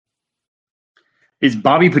Is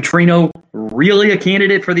Bobby Petrino really a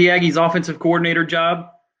candidate for the Aggies offensive coordinator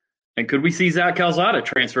job? And could we see Zach Calzada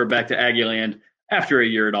transfer back to Aggieland after a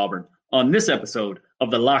year at Auburn? On this episode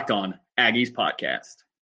of the Locked On Aggies podcast.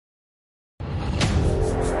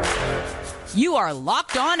 You are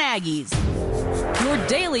Locked On Aggies, your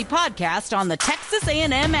daily podcast on the Texas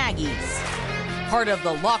A&M Aggies. Part of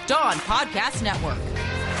the Locked On Podcast Network,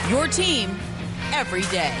 your team every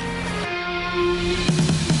day.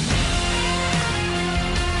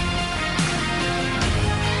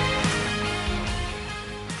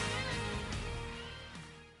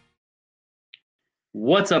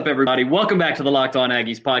 What's up, everybody? Welcome back to the Locked On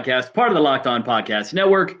Aggies podcast, part of the Locked On Podcast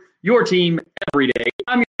Network, your team every day.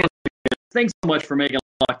 I'm your host. Thanks so much for making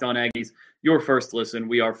Locked On Aggies your first listen.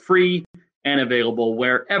 We are free and available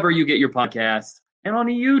wherever you get your podcasts and on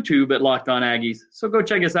YouTube at Locked On Aggies. So go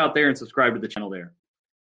check us out there and subscribe to the channel there.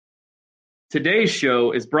 Today's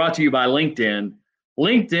show is brought to you by LinkedIn.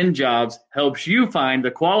 LinkedIn Jobs helps you find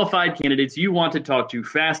the qualified candidates you want to talk to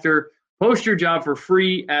faster. Post your job for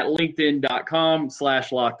free at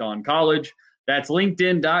linkedin.com/lockedoncollege. That's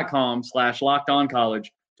linkedin.com/lockedoncollege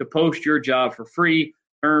to post your job for free.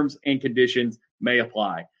 Terms and conditions may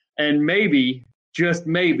apply. And maybe, just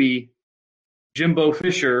maybe, Jimbo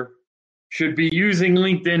Fisher should be using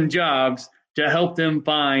LinkedIn Jobs to help them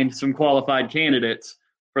find some qualified candidates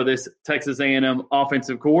for this Texas A&M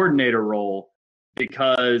offensive coordinator role.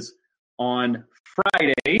 Because on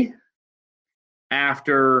Friday,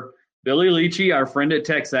 after Billy Lichey, our friend at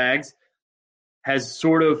TexAgs, has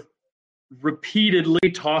sort of repeatedly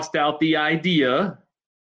tossed out the idea.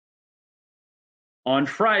 On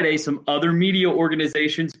Friday, some other media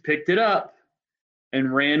organizations picked it up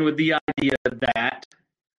and ran with the idea that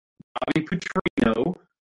Bobby Petrino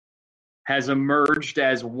has emerged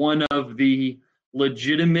as one of the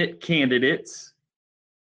legitimate candidates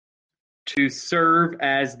to serve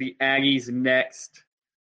as the Aggies' next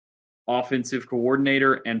offensive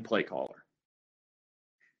coordinator and play caller.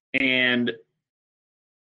 And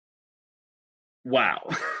wow,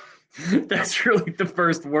 that's really the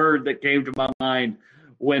first word that came to my mind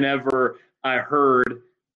whenever I heard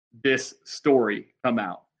this story come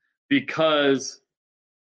out, because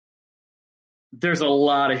there's a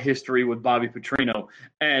lot of history with Bobby Petrino.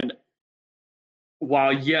 And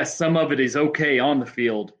while, yes, some of it is okay on the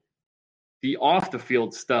field, the off the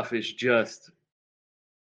field stuff is just,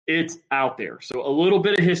 it's out there. So a little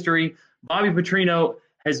bit of history. Bobby Petrino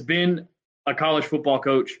has been a college football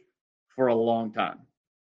coach for a long time.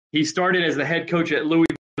 He started as the head coach at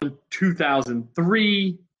Louisville in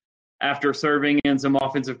 2003 after serving in some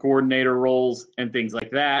offensive coordinator roles and things like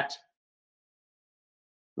that.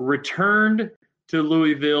 Returned to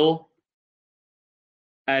Louisville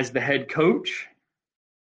as the head coach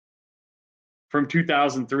from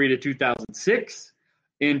 2003 to 2006.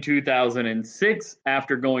 In 2006,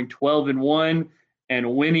 after going 12-1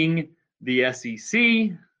 and winning the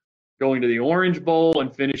SEC, going to the Orange Bowl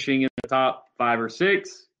and finishing in the top 5 or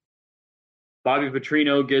 6, Bobby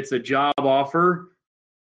Petrino gets a job offer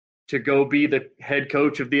to go be the head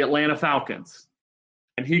coach of the Atlanta Falcons.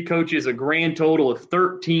 And he coaches a grand total of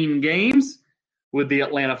 13 games with the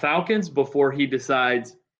Atlanta Falcons before he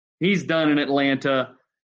decides he's done in Atlanta,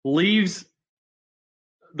 leaves.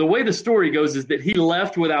 The way the story goes is that he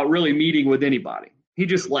left without really meeting with anybody. He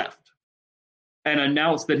just left and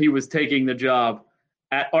announced that he was taking the job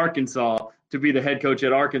at Arkansas to be the head coach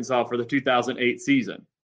at Arkansas for the 2008 season.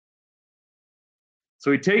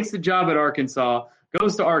 So he takes the job at Arkansas,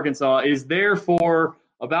 goes to Arkansas, is there for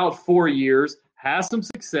about 4 years, has some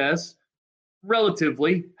success,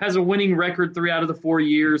 relatively, has a winning record 3 out of the 4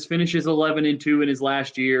 years, finishes 11-2 in his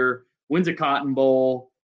last year, wins a Cotton Bowl.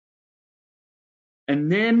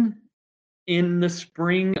 And then in the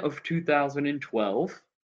spring of 2012,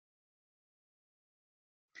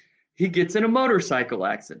 he gets in a motorcycle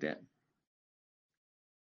accident.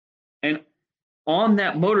 And on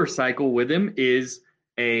that motorcycle with him is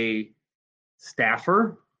a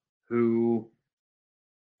staffer who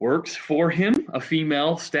works for him, a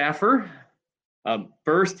female staffer.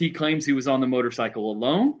 First, he claims he was on the motorcycle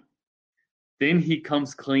alone. Then he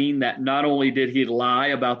comes clean that not only did he lie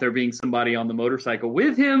about there being somebody on the motorcycle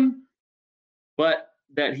with him, but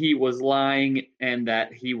that he was lying and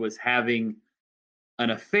that he was having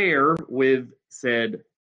an affair with said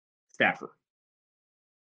staffer.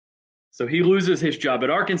 So he loses his job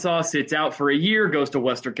at Arkansas, sits out for a year, goes to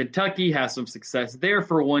Western Kentucky, has some success there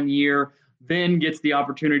for 1 year, then gets the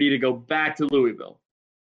opportunity to go back to Louisville.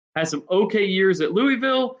 Has some okay years at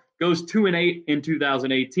Louisville, goes 2-8 in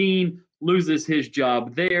 2018, loses his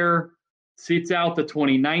job there, sits out the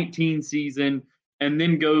 2019 season, and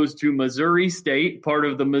then goes to Missouri State, part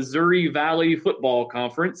of the Missouri Valley Football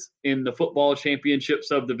Conference in the football championship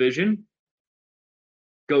subdivision.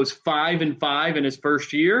 Goes 5-5 in his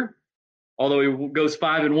first year, although he goes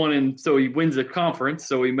 5-1, and so he wins the conference,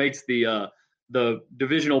 so he makes the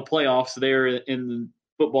divisional playoffs there in the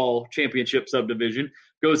football championship subdivision.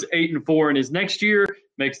 Goes 8-4 in his next year,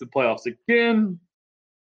 makes the playoffs again.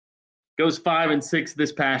 Goes 5-6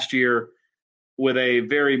 this past year with a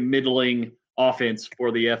very middling offense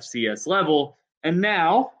for the FCS level. And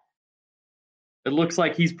now it looks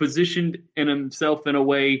like he's positioned in himself in a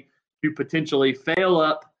way to potentially fail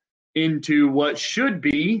up into what should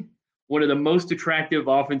be one of the most attractive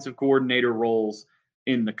offensive coordinator roles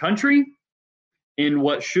in the country, in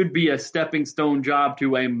what should be a stepping stone job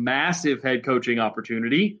to a massive head coaching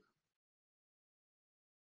opportunity.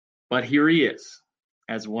 But here he is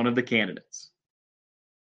as one of the candidates.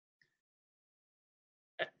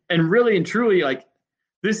 And really and truly, like,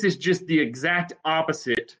 this is just the exact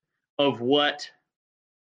opposite of what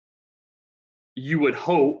you would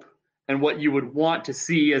hope and what you would want to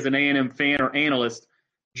see as an A&M fan or analyst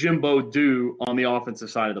Jimbo do on the offensive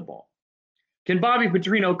side of the ball. Can Bobby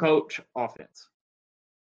Petrino coach offense?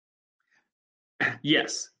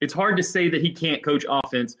 Yes. It's hard to say that he can't coach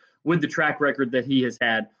offense with the track record that he has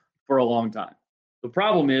had for a long time. The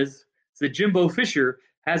problem is that Jimbo Fisher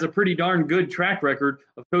has a pretty darn good track record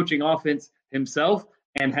of coaching offense himself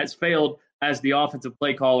and has failed as the offensive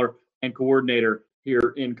play caller and coordinator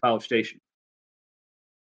here in College Station.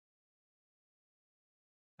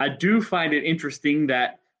 I do find it interesting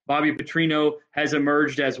that Bobby Petrino has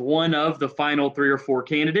emerged as one of the final 3 or 4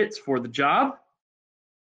 candidates for the job.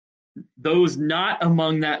 Those not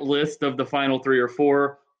among that list of the final 3 or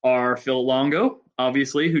 4 are Phil Longo,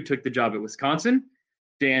 obviously, who took the job at Wisconsin,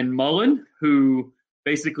 Dan Mullen, who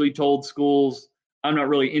basically told schools, I'm not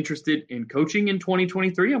really interested in coaching in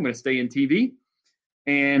 2023. I'm going to stay in TV.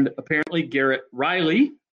 And apparently Garrett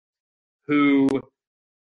Riley, who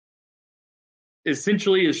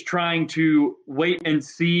essentially is trying to wait and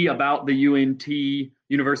see about the UNT,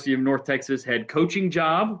 University of North Texas head coaching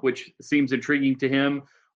job, which seems intriguing to him,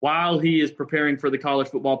 while he is preparing for the college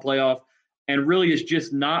football playoff, and really is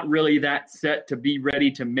just not really that set to be ready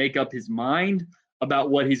to make up his mind about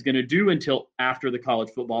what he's going to do until after the college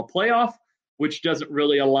football playoff, which doesn't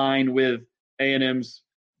really align with A&M's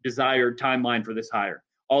desired timeline for this hire.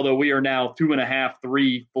 Although we are now 2.5,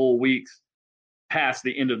 3 full weeks past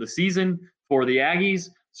the end of the season for the Aggies.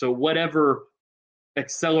 So whatever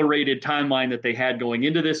accelerated timeline that they had going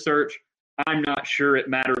into this search, I'm not sure it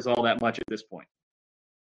matters all that much at this point.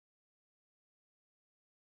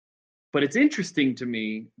 But it's interesting to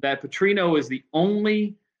me that Petrino is the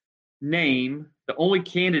only name, the only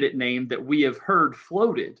candidate name that we have heard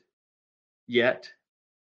floated yet,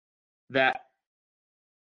 that's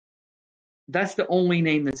the only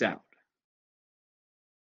name that's out.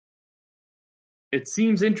 It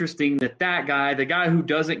seems interesting that guy, the guy who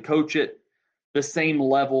doesn't coach at the same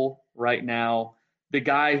level right now, the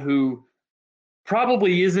guy who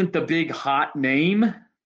probably isn't the big hot name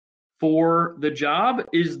for the job,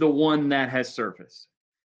 is the one that has surfaced,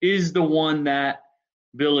 is the one that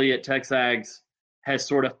Billy at Texags has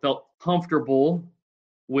sort of felt comfortable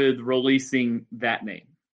with releasing that name.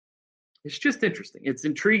 It's just interesting. It's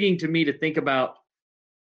intriguing to me to think about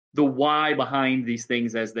the why behind these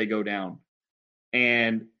things as they go down.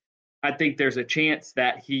 And I think there's a chance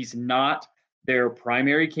that he's not their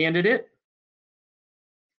primary candidate,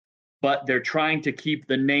 but they're trying to keep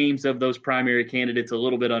the names of those primary candidates a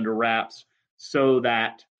little bit under wraps so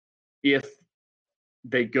that if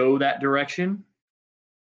they go that direction,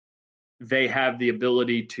 they have the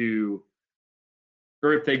ability to,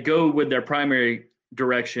 or if they go with their primary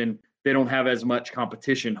direction, they don't have as much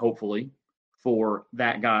competition, hopefully, for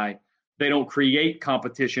that guy. They don't create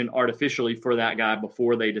competition artificially for that guy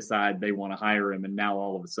before they decide they want to hire him, and now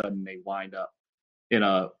all of a sudden they wind up in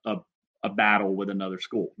a battle with another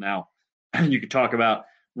school. Now, you could talk about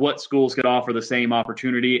what schools could offer the same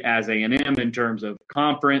opportunity as A&M in terms of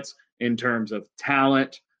conference, in terms of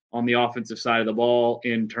talent on the offensive side of the ball,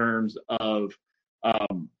 in terms of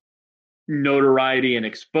notoriety and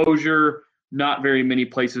exposure. Not very many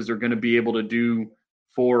places are going to be able to do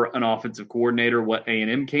for an offensive coordinator what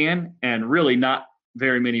A&M can, and really not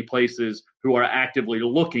very many places who are actively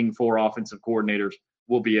looking for offensive coordinators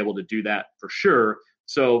will be able to do that for sure.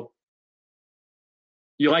 So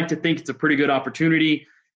you like to think it's a pretty good opportunity.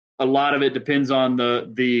 A lot of it depends on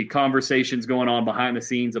the conversations going on behind the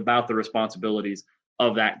scenes about the responsibilities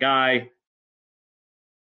of that guy.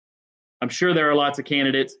 I'm sure there are lots of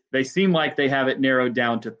candidates. They seem like they have it narrowed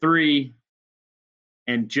down to 3.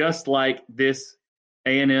 And just like this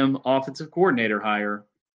A&M offensive coordinator hire,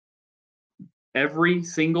 every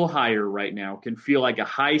single hire right now can feel like a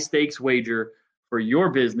high stakes wager for your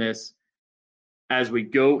business as we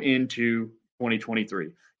go into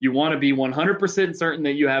 2023. You want to be 100% certain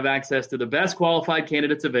that you have access to the best qualified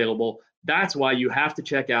candidates available. That's why you have to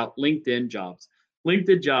check out LinkedIn Jobs.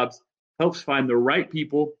 LinkedIn Jobs helps find the right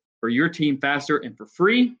people for your team faster and for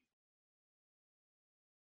free.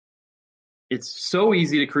 It's so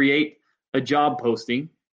easy to create a job posting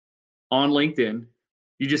on LinkedIn.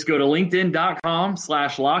 You just go to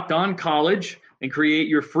linkedin.com/lockedoncollege and create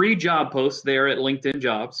your free job post there at LinkedIn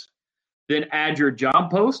Jobs. Then add your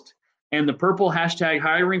job post and the purple hashtag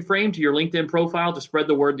hiring frame to your LinkedIn profile to spread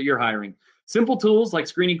the word that you're hiring. Simple tools like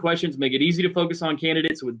screening questions make it easy to focus on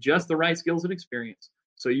candidates with just the right skills and experience,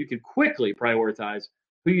 so you can quickly prioritize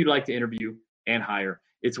who you'd like to interview and hire.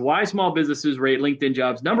 It's why small businesses rate LinkedIn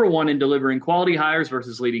Jobs #1 in delivering quality hires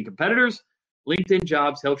versus leading competitors. LinkedIn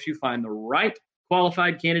Jobs helps you find the right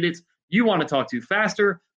qualified candidates you want to talk to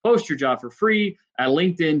faster. Post your job for free at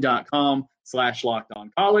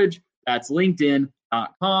linkedin.com/lockedoncollege. That's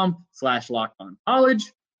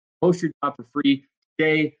linkedin.com/lockedoncollege. Post your job for free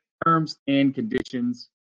today. Terms and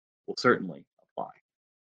conditions will certainly apply.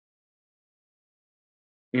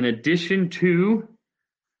 In addition to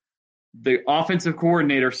the offensive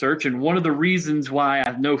coordinator search, and one of the reasons why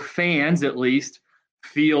I know fans at least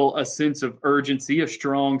feel a sense of urgency, a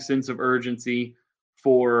strong sense of urgency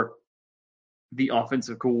for the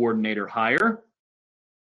offensive coordinator hire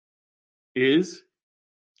is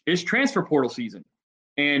transfer portal season.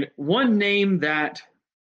 And one name that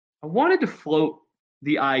I wanted to float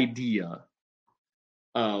the idea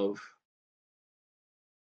of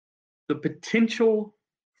the potential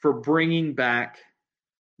for bringing back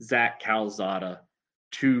Zach Calzada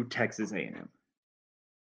to Texas A&M.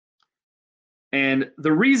 And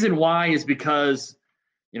the reason why is because,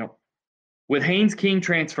 with Haynes King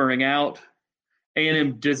transferring out,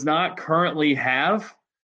 A&M does not currently have,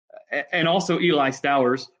 and also Eli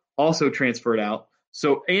Stowers also transferred out.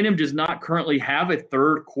 So A&M does not currently have a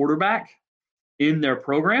third quarterback in their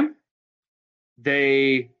program.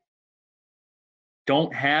 They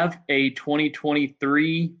don't have a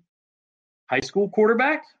 2023 high school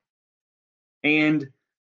quarterback. And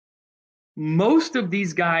most of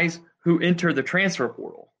these guys who enter the transfer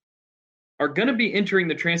portal are going to be entering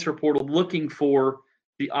the transfer portal looking for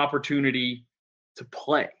the opportunity to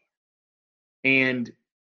play. And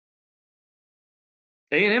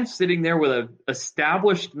A&M sitting there with an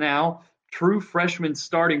established now true freshman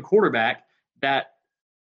starting quarterback that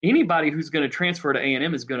anybody who's going to transfer to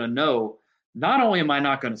A&M is going to know, not only am I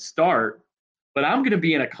not going to start, but I'm going to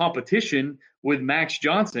be in a competition with Max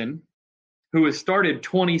Johnson, who has started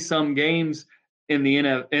 20-some games in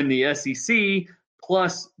the SEC,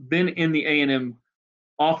 plus been in the A&M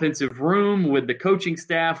offensive room with the coaching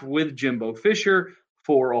staff, with Jimbo Fisher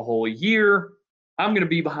for a whole year. I'm going to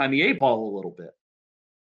be behind the 8 ball a little bit.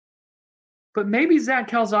 But maybe Zach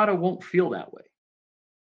Calzada won't feel that way.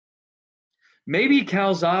 Maybe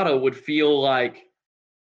Calzada would feel like,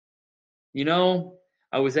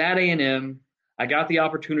 I was at A&M. I got the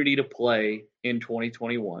opportunity to play in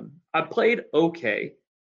 2021. I played okay.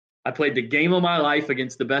 I played the game of my life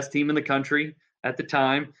against the best team in the country at the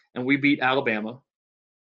time, and we beat Alabama.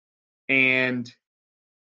 And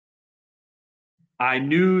I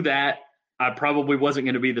knew that I probably wasn't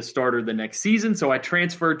going to be the starter the next season, so I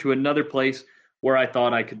transferred to another place where I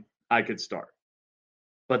thought I could start.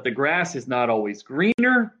 But the grass is not always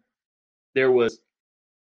greener. There was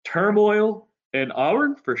turmoil in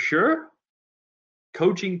Auburn for sure.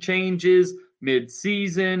 Coaching changes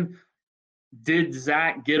mid-season. Did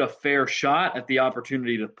Zach get a fair shot at the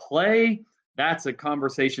opportunity to play? That's a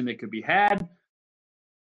conversation that could be had.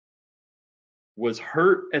 Was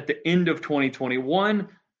hurt at the end of 2021.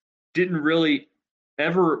 Didn't really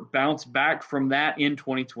ever bounce back from that in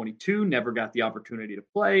 2022. Never got the opportunity to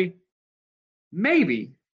play.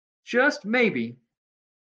 Maybe, just maybe,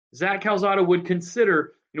 Zach Calzada would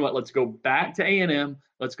consider, let's go back to A&M.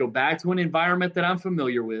 Let's go back to an environment that I'm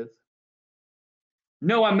familiar with.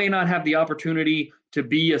 No, I may not have the opportunity to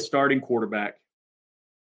be a starting quarterback,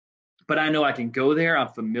 but I know I can go there.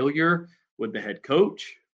 I'm familiar with the head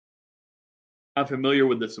coach. I'm familiar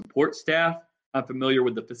with the support staff. I'm familiar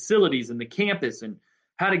with the facilities and the campus and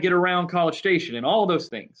how to get around College Station and all those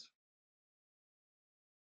things.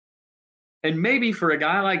 And maybe for a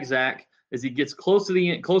guy like Zach, as he gets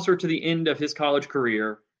closer to the end of his college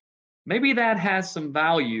career, maybe that has some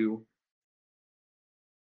value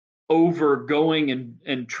over going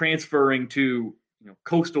and transferring to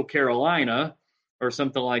Coastal Carolina or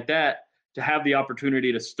something like that to have the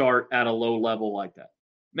opportunity to start at a low level like that?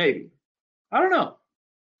 Maybe. I don't know.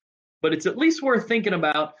 But it's at least worth thinking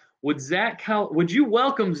about. Would you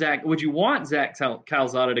welcome Zach? Would you want Zach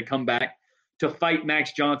Calzada to come back to fight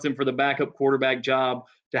Max Johnson for the backup quarterback job,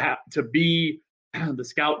 to be the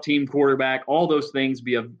scout team quarterback, all those things,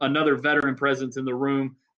 be another veteran presence in the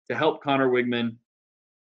room to help Connor Wigman?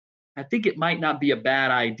 I think it might not be a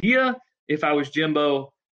bad idea. If I was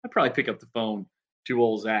Jimbo, I'd probably pick up the phone to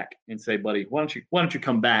old Zach and say, buddy, why don't you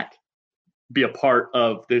come back, be a part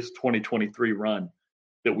of this 2023 run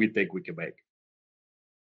that we think we can make.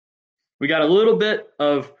 We got a little bit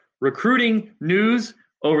of recruiting news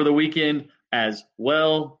over the weekend as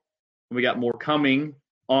well. We got more coming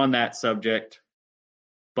on that subject.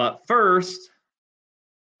 But first,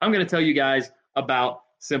 I'm going to tell you guys about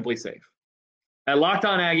Simply Safe. At Locked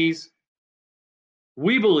On Aggies,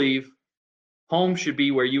 we believe home should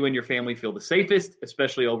be where you and your family feel the safest,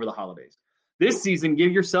 especially over the holidays. This season,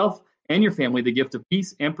 give yourself and your family the gift of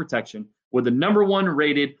peace and protection with the #1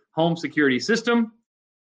 rated home security system.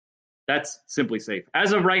 That's Simply Safe.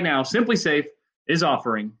 As of right now, Simply Safe is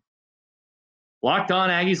offering Locked On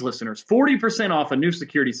Aggies listeners 40% off a new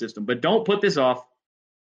security system. But don't put this off.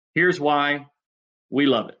 Here's why we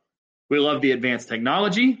love it. We love the advanced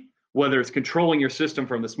technology, whether it's controlling your system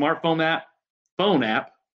from the smartphone phone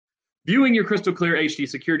app, viewing your crystal clear HD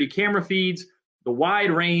security camera feeds, the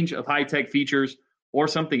wide range of high-tech features, or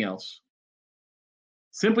something else.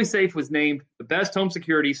 Simply Safe was named the best home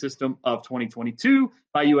security system of 2022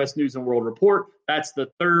 by U.S. News & World Report. That's the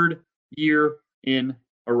third year in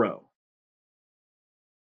a row.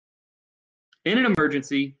 In an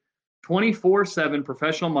emergency, 24/7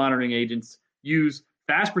 professional monitoring agents use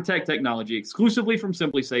Fast Protect technology exclusively from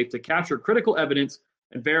Simply Safe to capture critical evidence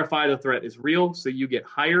and verify the threat is real, so you get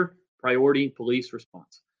higher priority police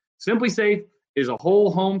response. Simply Safe is a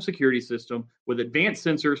whole home security system with advanced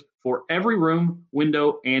sensors for every room,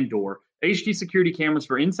 window, and door, HD security cameras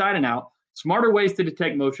for inside and out, smarter ways to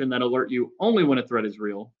detect motion that alert you only when a threat is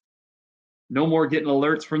real. No more getting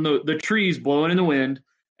alerts from the trees blowing in the wind,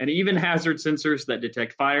 and even hazard sensors that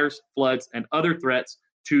detect fires, floods, and other threats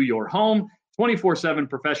to your home. 24/7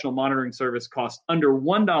 professional monitoring service costs under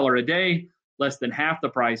 $1 a day, less than half the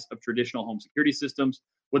price of traditional home security systems.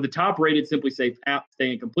 With the top-rated Simply Safe app,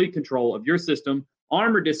 stay in complete control of your system,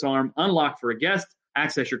 arm or disarm, unlock for a guest,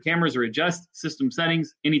 access your cameras or adjust system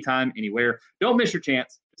settings anytime, anywhere. Don't miss your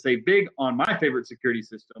chance to save big on my favorite security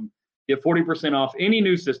system. Get 40% off any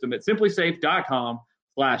new system at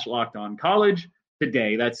simplysafe.com/lockedoncollege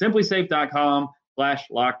today. That's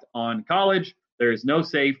simplysafe.com/lockedoncollege. There is no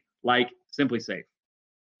safe like Simply Safe.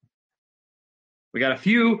 We got a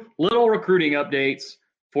few little recruiting updates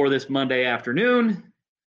for this Monday afternoon.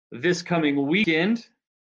 This coming weekend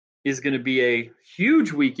is going to be a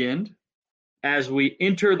huge weekend as we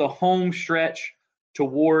enter the home stretch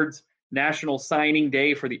towards National Signing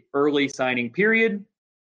Day for the early signing period.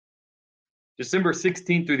 December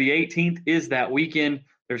 16th through the 18th is that weekend.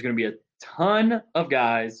 There's going to be a ton of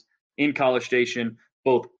guys in College Station,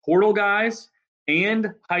 both portal guys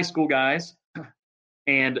and high school guys.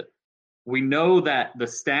 And we know that the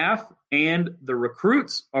staff and the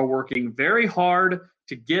recruits are working very hard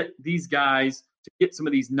to get these guys, to get some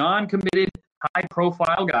of these non-committed,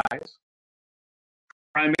 high-profile guys,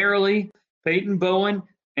 primarily Peyton Bowen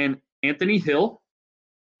and Anthony Hill.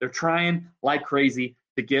 They're trying like crazy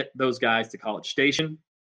to get those guys to College Station.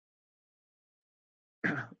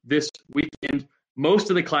 This weekend, most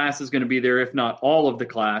of the class is going to be there, if not all of the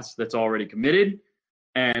class that's already committed.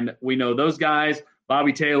 And we know those guys.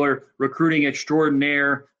 Bobby Taylor, recruiting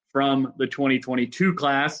extraordinaire from the 2022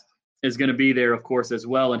 class, is going to be there, of course, as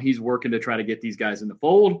well, and he's working to try to get these guys in the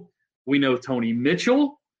fold. We know Tony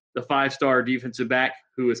Mitchell, the 5-star defensive back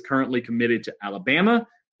who is currently committed to Alabama,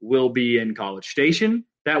 will be in College Station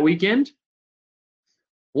that weekend.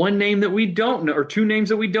 One name that we don't know, or two names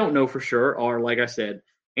that we don't know for sure, are, like I said,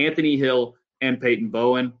 Anthony Hill and Peyton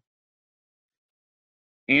Bowen.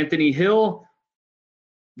 Anthony Hill,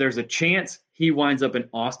 there's a chance he winds up in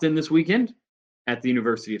Austin this weekend at the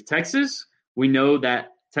University of Texas. We know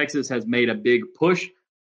that Texas has made a big push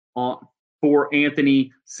for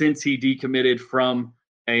Anthony since he decommitted from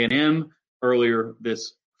A&M earlier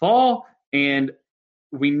this fall. And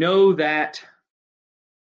we know that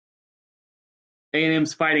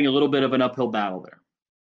A&M's fighting a little bit of an uphill battle there.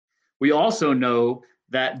 We also know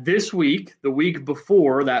that this week, the week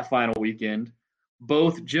before that final weekend,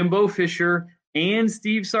 both Jimbo Fisher and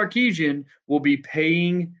Steve Sarkisian will be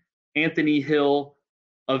paying Anthony Hill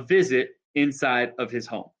a visit inside of his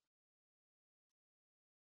home.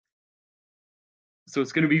 So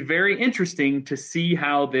it's going to be very interesting to see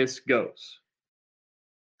how this goes.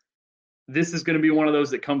 This is going to be one of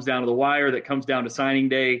those that comes down to the wire, that comes down to signing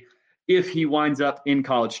day. If he winds up in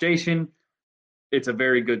College Station, it's a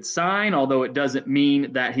very good sign, although it doesn't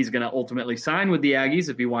mean that he's going to ultimately sign with the Aggies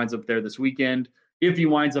if he winds up there this weekend. If he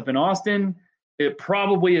winds up in Austin, it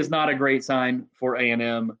probably is not a great sign for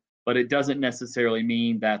A&M, but it doesn't necessarily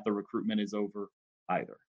mean that the recruitment is over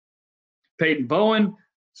either. Peyton Bowen,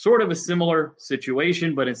 sort of a similar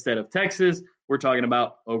situation, but instead of Texas, we're talking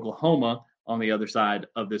about Oklahoma on the other side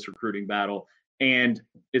of this recruiting battle. And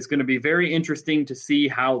it's going to be very interesting to see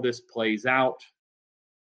how this plays out.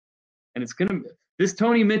 And this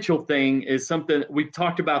Tony Mitchell thing is something, we've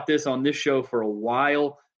talked about this on this show for a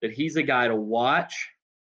while, that he's a guy to watch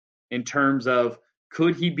in terms of,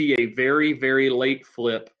 could he be a very, very late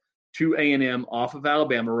flip to A&M off of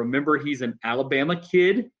Alabama? Remember, he's an Alabama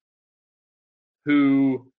kid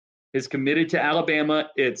who is committed to Alabama.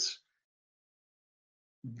 If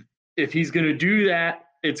he's going to do that,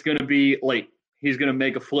 it's going to be late. He's going to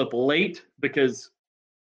make a flip late, because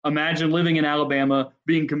imagine living in Alabama,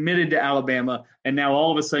 being committed to Alabama, and now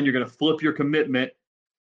all of a sudden you're going to flip your commitment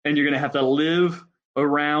and you're going to have to live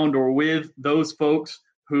around or with those folks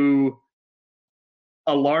who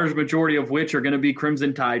a large majority of which are going to be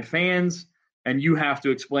Crimson Tide fans, and you have to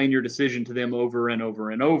explain your decision to them over and over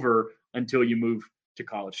and over until you move to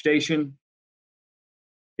College Station.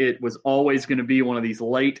 It was always going to be one of these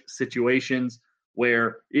late situations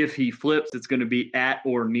where if he flips, it's going to be at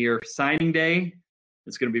or near signing day.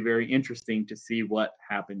 It's going to be very interesting to see what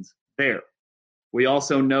happens there. We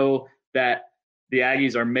also know that the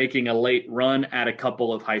Aggies are making a late run at a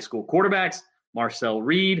couple of high school quarterbacks, Marcel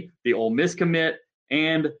Reed, the Ole Miss commit,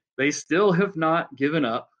 and they still have not given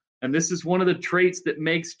up. And this is one of the traits that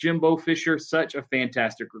makes Jimbo Fisher such a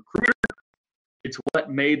fantastic recruiter. It's what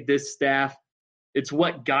made this staff, it's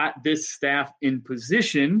what got this staff in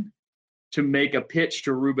position to make a pitch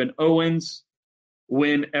to Ruben Owens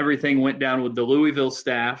when everything went down with the Louisville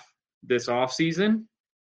staff this offseason.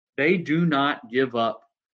 They do not give up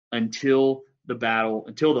until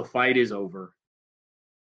the fight is over.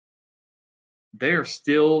 They're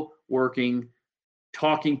still working,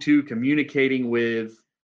 talking to, communicating with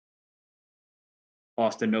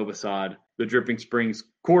Austin Novosad, the Dripping Springs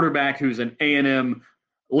quarterback, who's an A&M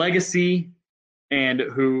legacy and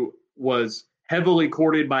who was heavily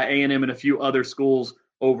courted by A&M and a few other schools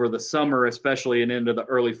over the summer, especially and into the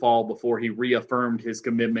early fall, before he reaffirmed his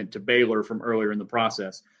commitment to Baylor from earlier in the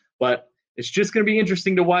process. But it's just going to be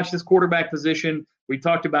interesting to watch this quarterback position. We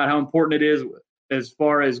talked about how important it is as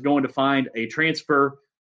far as going to find a transfer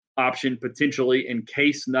option potentially in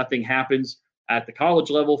case nothing happens at the college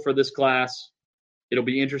level for this class. It'll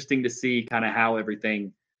be interesting to see kind of how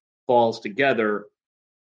everything falls together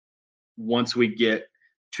once we get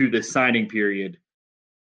to the signing period.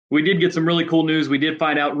 We did get some really cool news. We did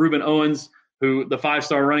find out Ruben Owens, who the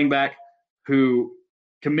 5-star running back who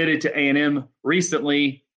committed to A&M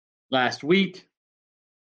recently last week,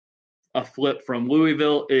 a flip from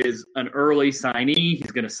Louisville, is an early signee.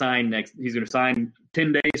 He's going to sign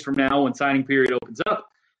 10 days from now when signing period opens up,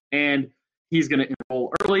 and he's going to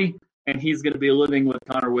enroll early, and he's going to be living with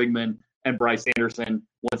Connor Wigman and Bryce Anderson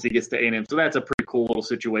once he gets to A&M. So that's a pretty cool little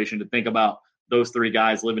situation to think about, those three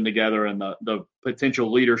guys living together and the potential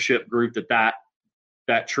leadership group that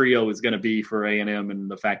trio is going to be for A&M, and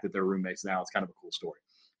the fact that they're roommates now. It's kind of a cool story.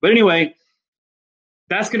 But anyway,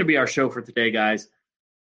 that's going to be our show for today, guys.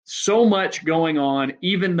 So much going on,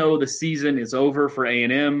 even though the season is over for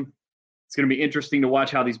A&M. It's going to be interesting to watch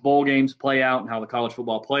how these bowl games play out and how the college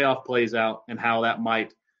football playoff plays out and how that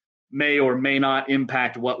may or may not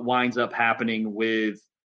impact what winds up happening with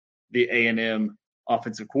the A&M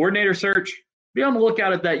offensive coordinator search. Be on the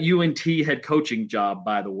lookout at that UNT head coaching job,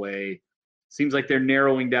 by the way. Seems like they're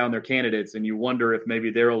narrowing down their candidates, and you wonder if maybe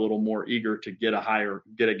they're a little more eager to get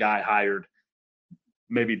a guy hired.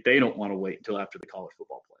 Maybe they don't want to wait until after the college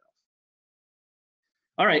football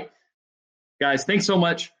playoff. All right, guys, thanks so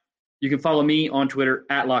much. You can follow me on Twitter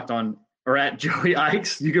at @LockedOn or at Joey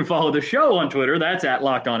Ikes. You can follow the show on Twitter. That's at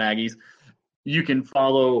Locked On Aggies. You can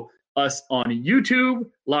follow us on YouTube,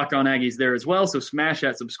 Locked On Aggies there as well. So smash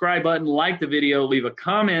that subscribe button, like the video, leave a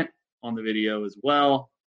comment on the video as well.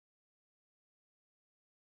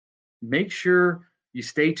 Make sure you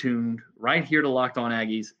stay tuned right here to Locked On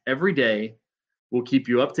Aggies every day. We'll keep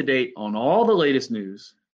you up to date on all the latest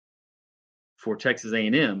news for Texas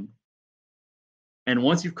A&M. And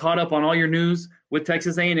once you've caught up on all your news with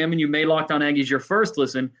Texas A&M and you made Locked On Aggies your first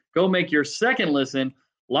listen, go make your second listen,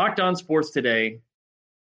 Locked On Sports Today.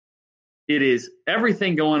 It is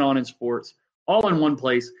everything going on in sports, all in one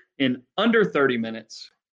place, in under 30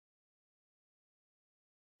 minutes.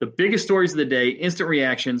 The biggest stories of the day, instant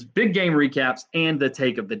reactions, big game recaps, and the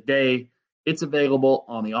take of the day. It's available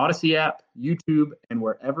on the Odyssey app, YouTube, and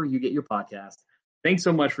wherever you get your podcast. Thanks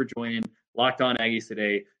so much for joining Locked On Aggies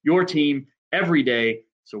today, your team every day.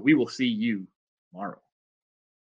 So we will see you tomorrow.